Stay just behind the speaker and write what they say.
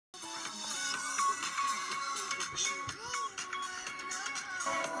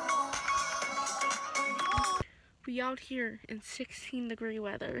be out here in 16-degree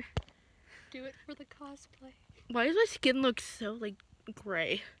weather. Do it for the cosplay. Why does my skin look so, like,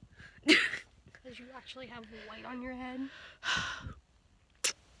 gray? Because you actually have white on your head.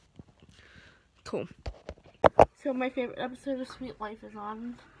 Cool. So my favorite episode of Sweet Life is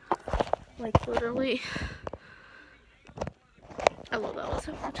on. Like, literally. I love that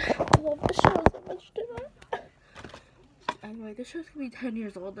so much. I love the show so much, didn't I? Anyway, this show's gonna be 10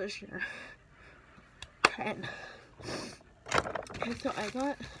 years old this year. 10. Okay, so I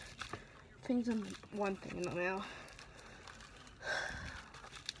got one thing in the mail.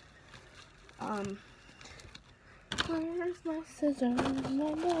 Where's my scissors?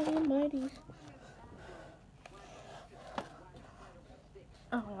 My mighty.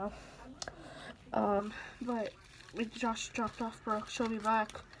 Oh well. But we just dropped off Brooke. She'll be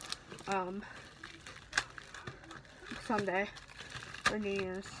back Sunday for New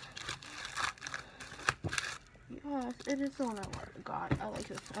Year's. Yes, it is the one I got. I like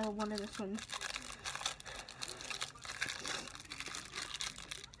this. I wanted this one.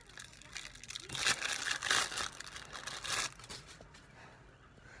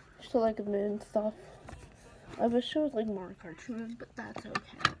 Just like the moon stuff. I wish it was like more cartoons, but that's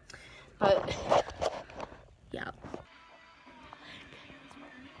okay. But yeah.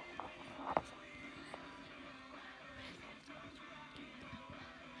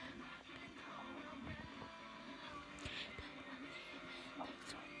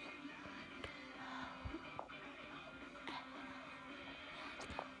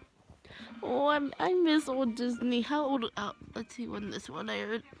 Oh, I miss old Disney. How old? Let's see when this one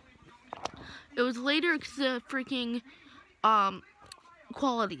aired. It was later because the freaking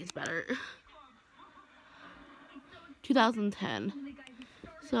quality is better. 2010.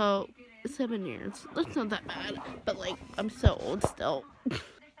 So 7 years. That's not that bad. But like, I'm so old still. It's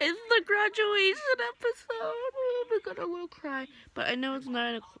the graduation episode. Oh my god, I will cry. But I know it's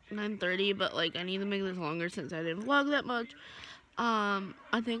 9:30. But like, I need to make this longer since I didn't vlog that much.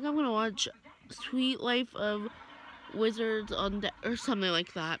 I think I'm gonna watch Sweet Life of Wizards on Deck or something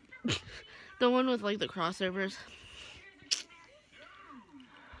like that. The one with like the crossovers.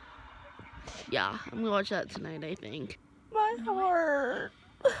 Yeah, I'm gonna watch that tonight, I think. My heart.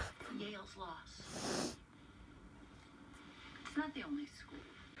 Yale's loss. It's not the only school.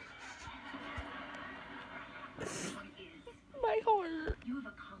 My heart.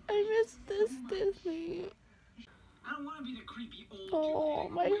 I miss this Disney. I don't want to be the creepy old oh,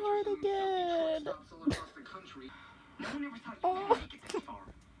 my heart again. Oh.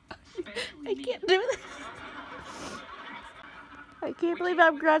 I can't do this. I can't believe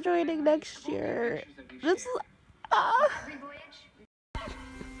I'm graduating next year. This is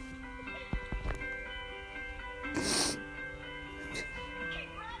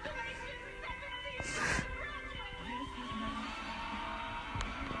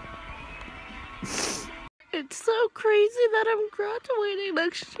It's so crazy that I'm graduating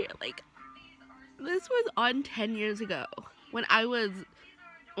next year. Like, this was on 10 years ago. When I was,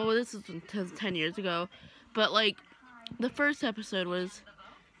 well, this was 10 years ago. But, like, the first episode was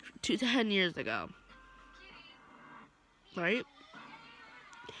 10 years ago. Right?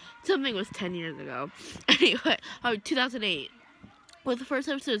 Something was 10 years ago. Anyway, 2008. Well, the first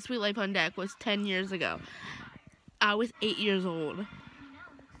episode of Sweet Life on Deck was 10 years ago. I was 8 years old.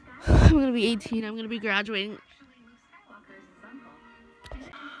 I'm gonna be 18. I'm gonna be graduating.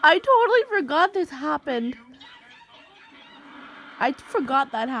 I totally forgot this happened. I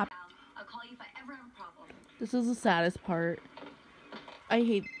forgot that happened. I'll call you if I ever have a problem. This is the saddest part. I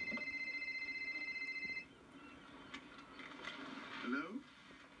hate. Hello?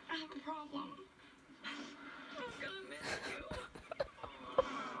 I have a problem. I'm gonna miss you.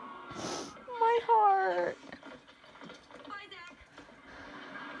 My heart. Bye, Zach.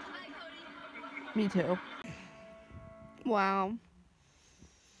 Bye, Cody. Me too. Wow.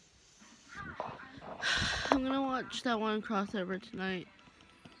 I'm gonna watch that one crossover tonight.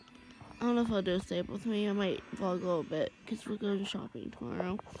 I don't know if I'll do a stay with me. I might vlog a little bit because we're going shopping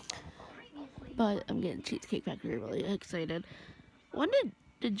tomorrow. But I'm getting Cheesecake Factory really excited. When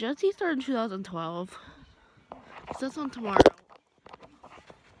did Jessie start in 2012? Because that's on tomorrow.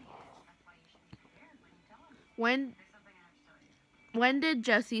 When did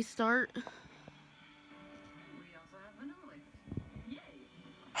Jessie start?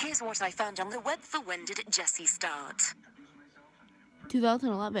 Here's what I found on the web for when did Jessie start.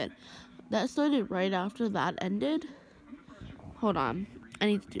 2011. That started right after that ended. Hold on. I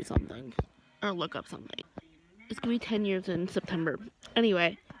need to do something. Or look up something. It's gonna be 10 years in September.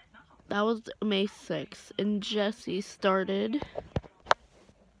 Anyway, that was May 6th. And Jessie started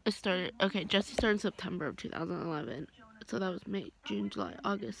Okay, Jesse started in September of 2011. So that was May, June, July,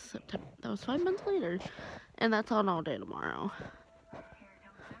 August, September. That was 5 months later. And that's on all day tomorrow.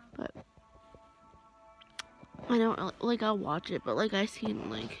 But I don't, like, I'll watch it, but, like, I seen,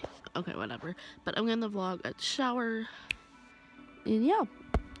 like, okay, whatever. But I'm gonna vlog at the shower. And yeah,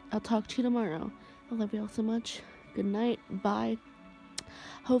 I'll talk to you tomorrow. I love y'all so much. Good night. Bye.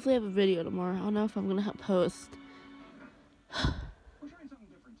 Hopefully I have a video tomorrow. I don't know if I'm gonna post. We're trying something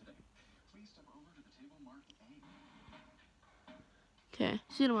different today. Please step over to the table marked A. Okay,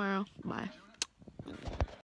 see you tomorrow. Bye.